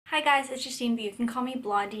Hi guys, it's Justine, but you can call me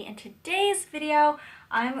Blondie. In today's video,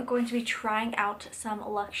 I'm going to be trying out some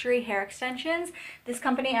luxury hair extensions. This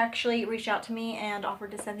company actually reached out to me and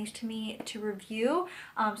offered to send these to me to review.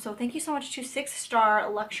 So thank you so much to 6-Star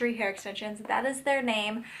Luxury Hair Extensions. That is their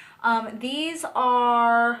name. These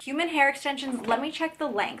are human hair extensions. Let me check the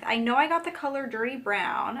length. I know I got the color Dirty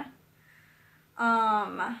Brown.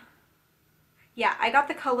 Yeah, I got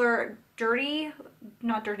the color Dirty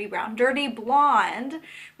Blonde,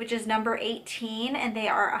 which is number 18, and they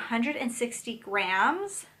are 160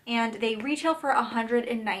 grams, and they retail for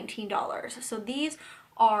 $119. So these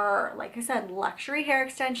are, like I said, luxury hair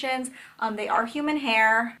extensions. They are human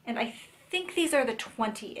hair, and I think these are the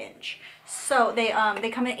 20-inch. So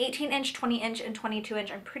they come in 18-inch, 20-inch, and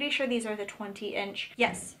 22-inch. I'm pretty sure these are the 20-inch.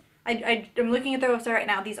 Yes, I'm looking at their website right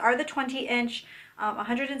now. These are the 20-inch.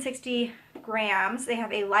 160 grams. They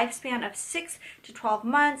have a lifespan of 6 to 12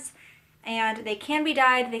 months, and they can be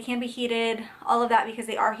dyed, they can be heated, all of that, because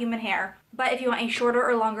they are human hair. But if you want a shorter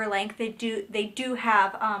or longer length, they do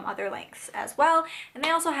have other lengths as well. And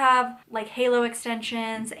they also have like halo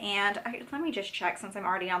extensions, and let me just check since I'm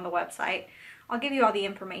already on the website. I'll give you all the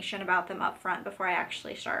information about them up front before I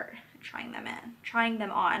actually start trying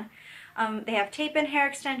them on. They have tape-in hair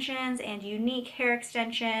extensions and unique hair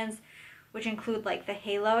extensions, which include like the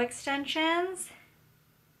halo extensions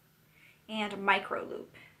and micro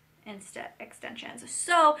loop extensions.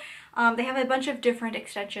 So they have a bunch of different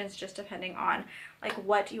extensions just depending on like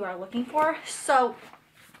what you are looking for. So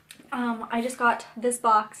I just got this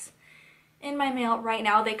box in my mail right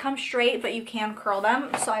now. They come straight, but you can curl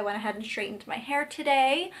them. So I went ahead and straightened my hair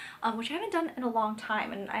today, which I haven't done in a long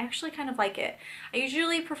time, and I actually kind of like it. I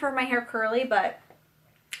usually prefer my hair curly, but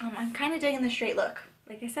I'm kind of digging the straight look.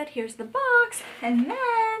 Like I said, here's the box, and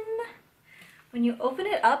then when you open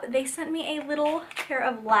it up, they sent me a little pair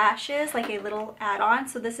of lashes, like a little add-on.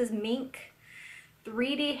 So this is Mink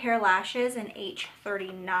 3D hair lashes in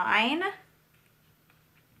H39.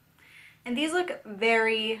 And these look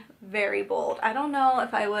very, very bold. I don't know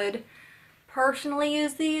if I would personally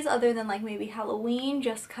use these other than like maybe Halloween,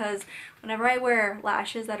 just because whenever I wear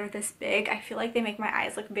lashes that are this big, I feel like they make my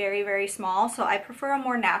eyes look very, very small. So I prefer a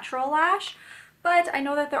more natural lash. But I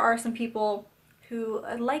know that there are some people who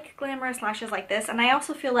like glamorous lashes like this, and I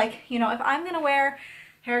also feel like, you know, if I'm gonna wear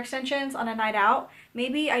hair extensions on a night out,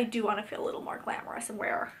 maybe I do want to feel a little more glamorous and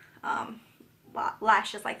wear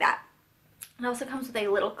lashes like that. It also comes with a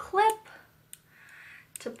little clip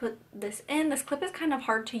to put this in. This clip is kind of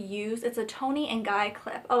hard to use. It's a Toni and Guy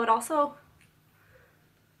clip. Oh, it also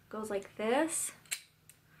goes like this.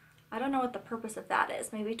 I don't know what the purpose of that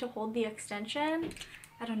is. Maybe to hold the extension.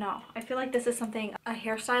 I don't know. I feel like this is something a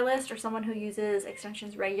hairstylist or someone who uses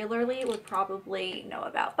extensions regularly would probably know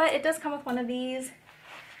about. But it does come with one of these.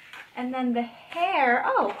 And then the hair,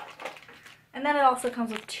 and then it also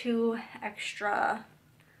comes with 2 extra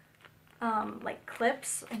like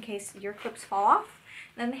clips in case your clips fall off.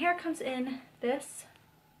 And then the hair comes in this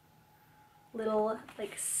little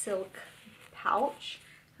like silk pouch.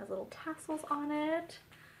 It has little tassels on it.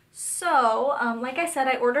 So, like I said,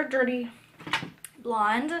 I ordered Dirty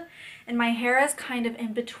Blonde, and my hair is kind of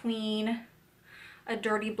in between a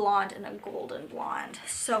dirty blonde and a golden blonde,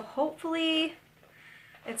 so hopefully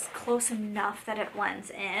it's close enough that it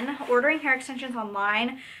blends in. Ordering hair extensions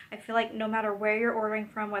online, I feel like no matter where you're ordering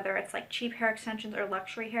from, whether it's like cheap hair extensions or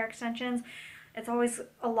luxury hair extensions, it's always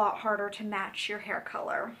a lot harder to match your hair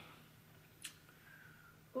color.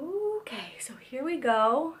 Okay, so here we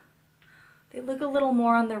go. They look a little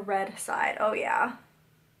more on the red side. Oh yeah.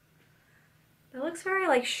 It looks very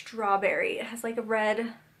like strawberry. It has like a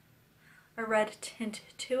red tint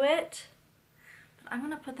to it. But I'm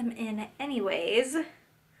gonna put them in anyways.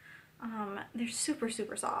 They're super,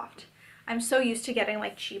 super soft. I'm so used to getting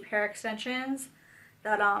like cheap hair extensions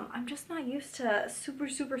that I'm just not used to super,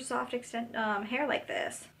 super soft hair like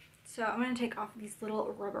this. So I'm gonna take off these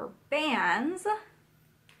little rubber bands.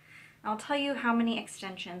 I'll tell you how many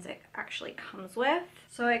extensions it actually comes with.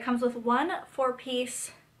 So it comes with 1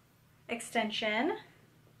 4-piece extension,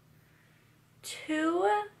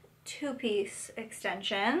 2 2-piece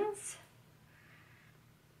extensions,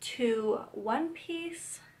 2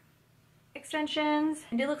 1-piece extensions,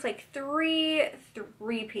 and it looks like 3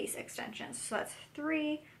 3-piece extensions. So that's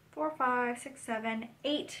 3, 4, 5, 6, 7,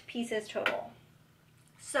 8 pieces total.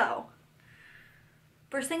 So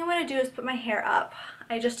first thing I'm going to do is put my hair up.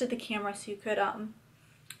 I adjusted the camera so you could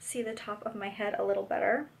see the top of my head a little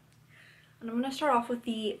better. And I'm going to start off with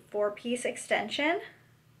the 4-piece extension.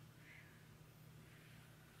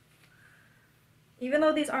 Even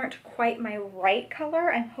though these aren't quite my right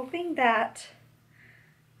color, I'm hoping that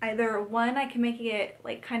either one, I can make it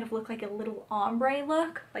like kind of look like a little ombre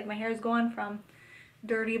look, like my hair is going from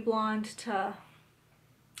dirty blonde to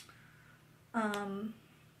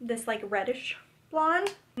this like reddish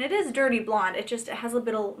blonde. And it is dirty blonde, it has a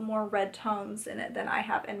bit more red tones in it than I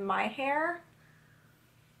have in my hair.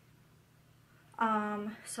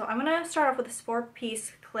 So I'm gonna start off with this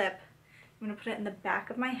 4-piece clip. I'm gonna put it in the back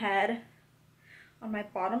of my head on my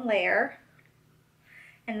bottom layer.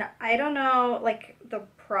 And I don't know like the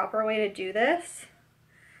proper way to do this,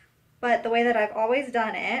 but the way that I've always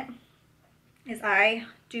done it is I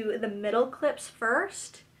do the middle clips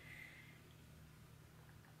first,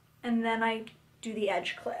 and then I do the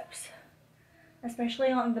edge clips,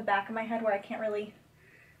 especially on the back of my head where I can't really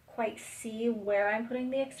quite see where I'm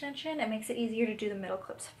putting the extension. It makes it easier to do the middle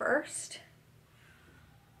clips first.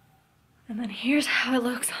 And then here's how it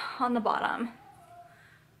looks on the bottom.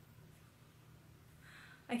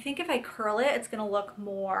 I think if I curl it, it's gonna look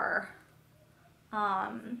more,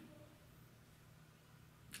 that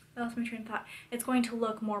was my train of thought. It's going to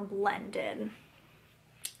look more blended.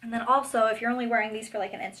 And then also, if you're only wearing these for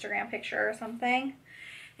like an Instagram picture or something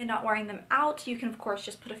and not wearing them out, you can of course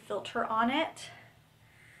just put a filter on it.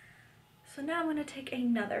 So now I'm going to take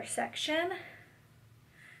another section.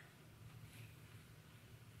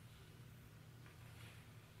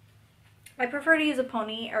 I prefer to use a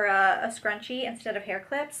pony or a scrunchie instead of hair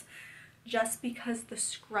clips, just because the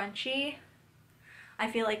scrunchie I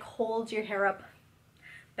feel like holds your hair up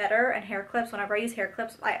better, and hair clips, whenever I use hair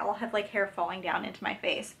clips, I'll have like hair falling down into my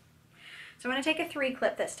face. So I'm going to take a 3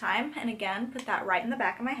 clip this time, and again put that right in the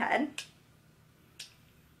back of my head.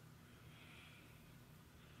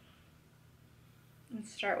 And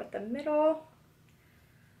start with the middle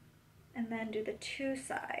and then do the 2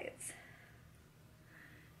 sides.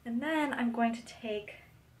 And then I'm going to take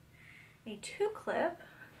a 2 clip.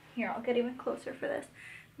 Here, I'll get even closer for this.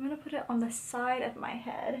 I'm going to put it on the side of my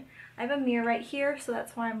head. I have a mirror right here, so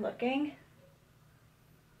that's why I'm looking.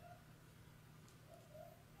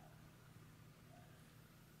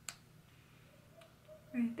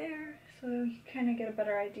 Right there, so you kind of get a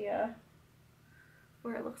better idea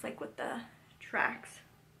where it looks like with the tracks.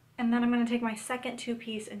 And then I'm going to take my second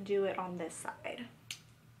 2-piece and do it on this side.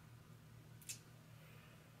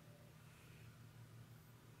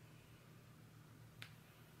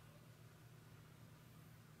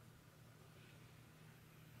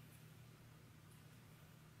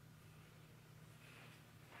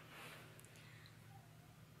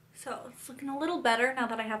 So it's looking a little better now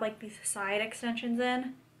that I have like these side extensions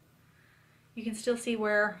in. You can still see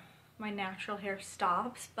where my natural hair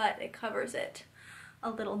stops, but it covers it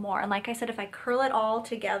a little more. And like I said, if I curl it all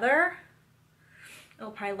together,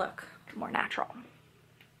 it'll probably look more natural.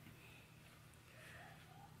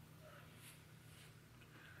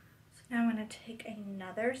 So now I'm going to take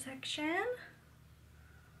another section.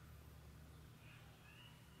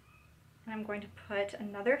 And I'm going to put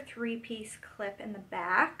another 3-piece clip in the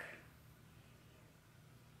back.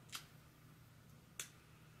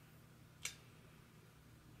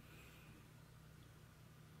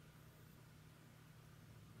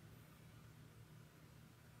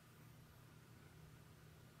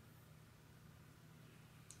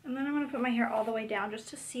 And then I'm going to put my hair all the way down just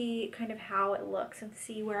to see kind of how it looks and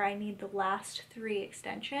see where I need the last 3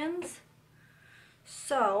 extensions.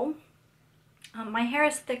 So my hair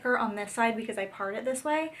is thicker on this side because I part it this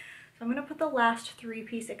way. So I'm going to put the last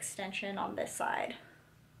 3-piece extension on this side.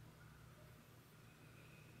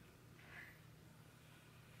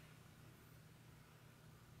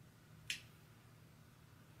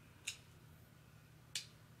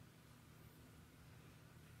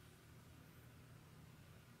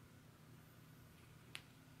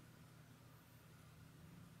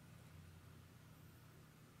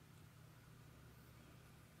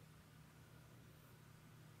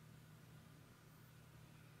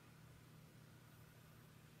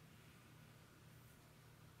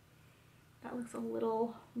 That looks a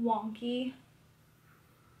little wonky.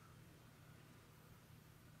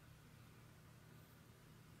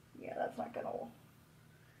 Yeah, that's not gonna.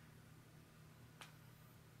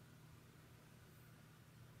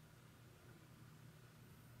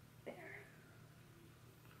 There.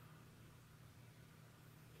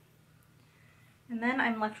 And then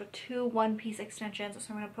I'm left with 2 1-piece extensions,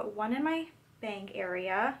 so I'm gonna put one in my bang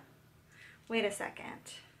area. Wait a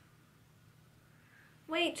second.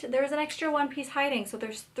 Wait, there's an extra 1-piece hiding, so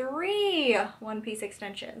there's 3 1-piece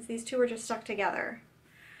extensions. These 2 were just stuck together.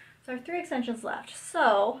 So there are 3 extensions left.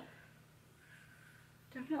 So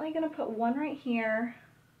definitely gonna put one right here.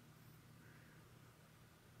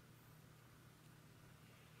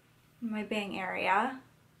 In my bang area.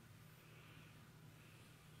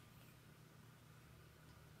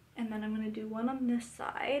 And then I'm going to do one on this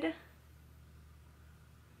side.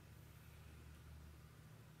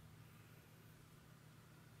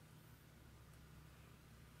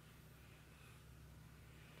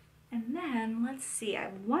 And then, let's see, I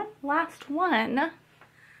have one last one.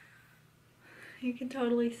 You can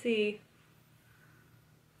totally see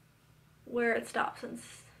where it stops and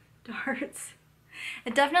starts.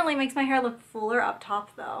 It definitely makes my hair look fuller up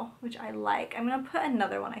top though, which I like. I'm gonna put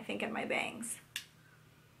another one, I think, in my bangs.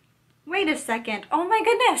 Wait a second. Oh my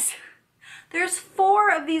goodness! There's 4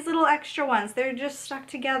 of these little extra ones. They're just stuck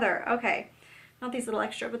together. Okay. Not these little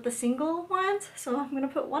extra, but the single ones. So I'm gonna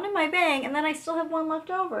put one in my bang, and then I still have one left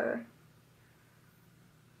over.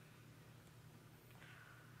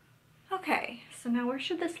 Okay, so now where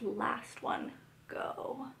should this last one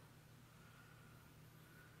go?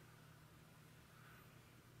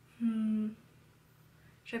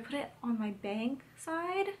 Should I put it on my bang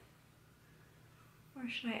side? Or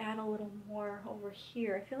should I add a little more over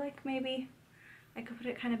here? I feel like maybe I could put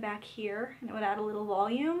it kind of back here and it would add a little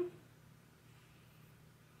volume.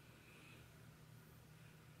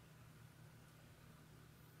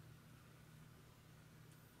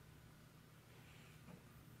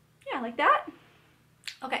 Yeah, like that.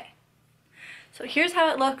 Okay, so here's how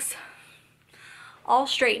it looks all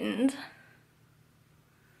straightened.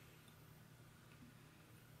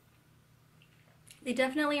 They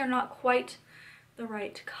definitely are not quite the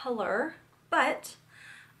right color, but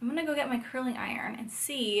I'm gonna go get my curling iron and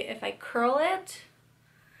see if I curl it,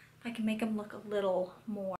 if I can make them look a little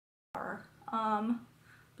more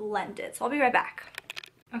blended. So I'll be right back.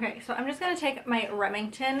 Okay, so I'm just gonna take my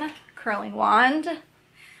Remington curling wand.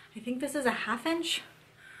 I think this is a 1/2 inch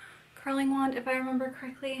curling wand if I remember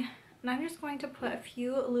correctly. And I'm just going to put a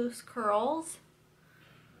few loose curls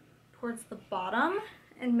towards the bottom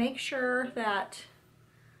and make sure that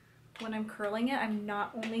when I'm curling it, I'm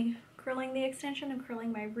not only curling the extension, I'm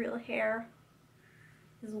curling my real hair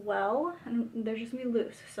as well. And they're just gonna be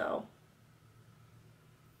loose, so.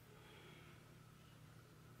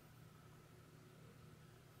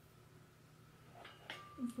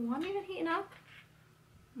 Is the wand even heating up?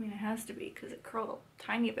 I mean, it has to be because it curled a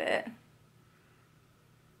tiny bit.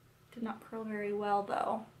 Did not curl very well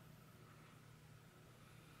though.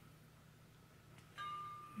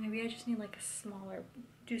 Maybe I just need like a smaller,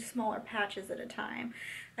 do smaller patches at a time.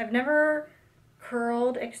 I've never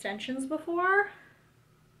curled extensions before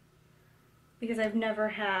because I've never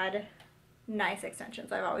had nice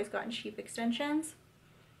extensions. I've always gotten cheap extensions.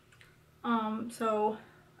 So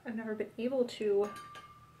I've never been able to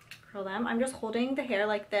curl them. I'm just holding the hair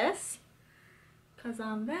like this because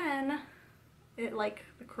then it, like,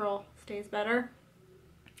 the curl stays better.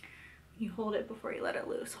 You hold it before you let it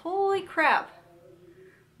loose. Holy crap!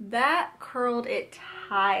 That curled it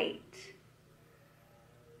tight.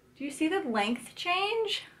 Do you see the length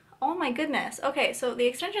change? Oh my goodness. Okay, so the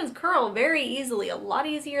extensions curl very easily, a lot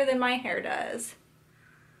easier than my hair does.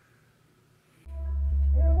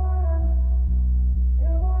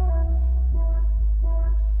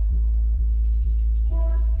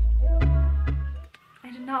 I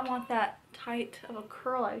did not want that tight of a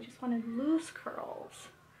curl. I just wanted loose curls.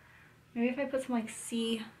 Maybe if I put some like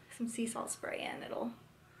some sea salt spray in, it'll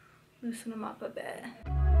loosen them up a bit.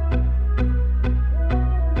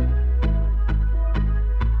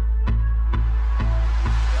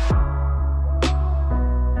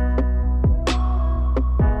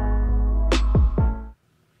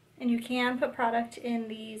 And you can put product in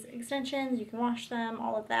these extensions, you can wash them,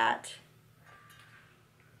 all of that.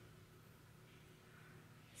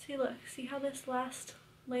 See, look, see how this last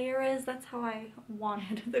layer is? That's how I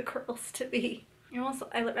wanted the curls to be. And also,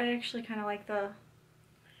 I actually kind of like the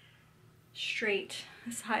straight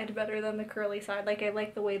side better than the curly side. Like, I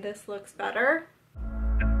like the way this looks better.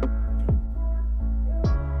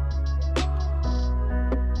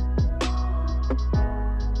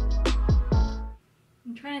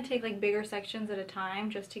 I'm trying to take like bigger sections at a time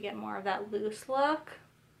just to get more of that loose look.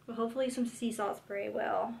 But hopefully some sea salt spray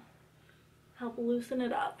will help loosen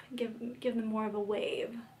it up, give them more of a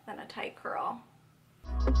wave than a tight curl.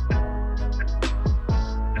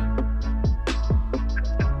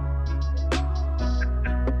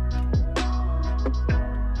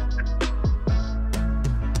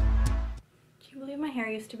 My hair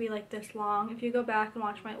used to be like this long. If you go back and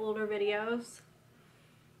watch my older videos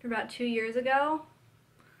from about 2 years ago,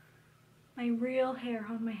 my real hair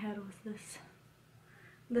on my head was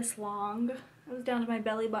this long. It was down to my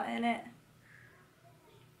belly button. It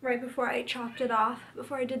right before I chopped it off,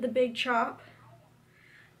 before I did the big chop.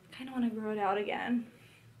 I kind of want to grow it out again,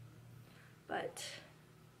 and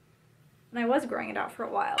I was growing it out for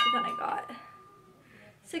a while, but then I got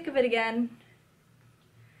sick of it again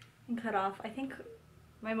and cut off. I think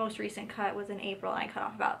my most recent cut was in April and I cut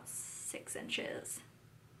off about 6 inches.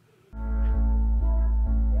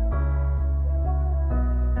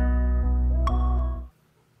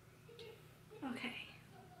 Okay.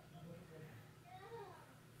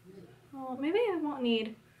 Well, maybe I won't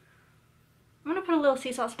need, I'm gonna put a little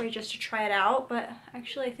sea salt spray just to try it out, but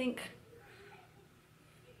actually I think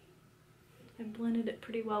I blended it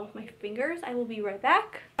pretty well with my fingers. I will be right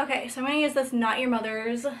back. Okay, so I'm gonna use this Not Your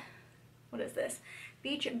Mother's, what is this?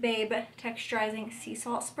 Beach Babe Texturizing Sea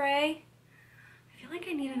Salt Spray. I feel like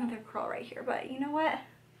I need another curl right here, but you know what?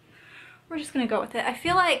 We're just gonna go with it. I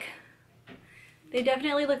feel like they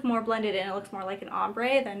definitely look more blended in. It looks more like an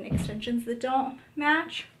ombre than extensions that don't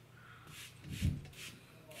match.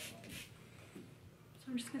 So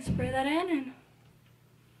I'm just gonna spray that in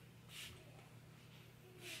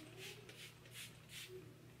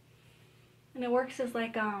and it works as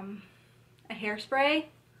like a hairspray,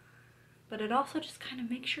 but it also just kind of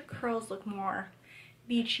makes your curls look more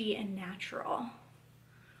beachy and natural.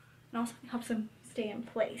 And also helps them stay in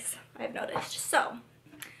place, I've noticed. So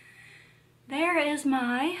there is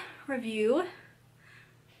my review.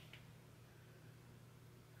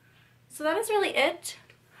 So that is really it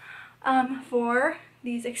for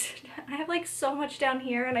these. I have like so much down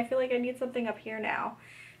here and I feel like I need something up here now.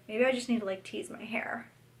 Maybe I just need to like tease my hair.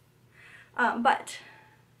 But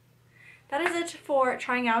that is it for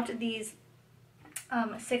trying out these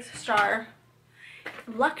 6-star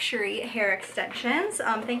luxury hair extensions.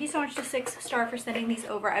 Thank you so much to 6-star for sending these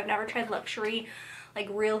over. I've never tried luxury, like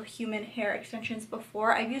real human hair extensions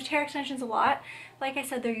before. I've used hair extensions a lot. Like I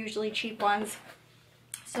said, they're usually cheap ones.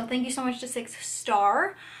 So thank you so much to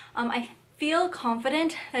 6-star. I feel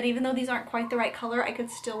confident that even though these aren't quite the right color, I could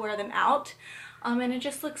still wear them out. And it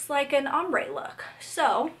just looks like an ombre look.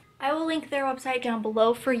 So I will link their website down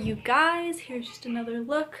below for you guys. Here's just another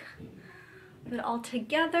look of it all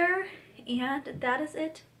together. And that is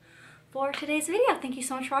it for today's video. Thank you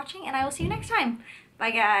so much for watching and I will see you next time.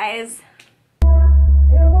 Bye guys.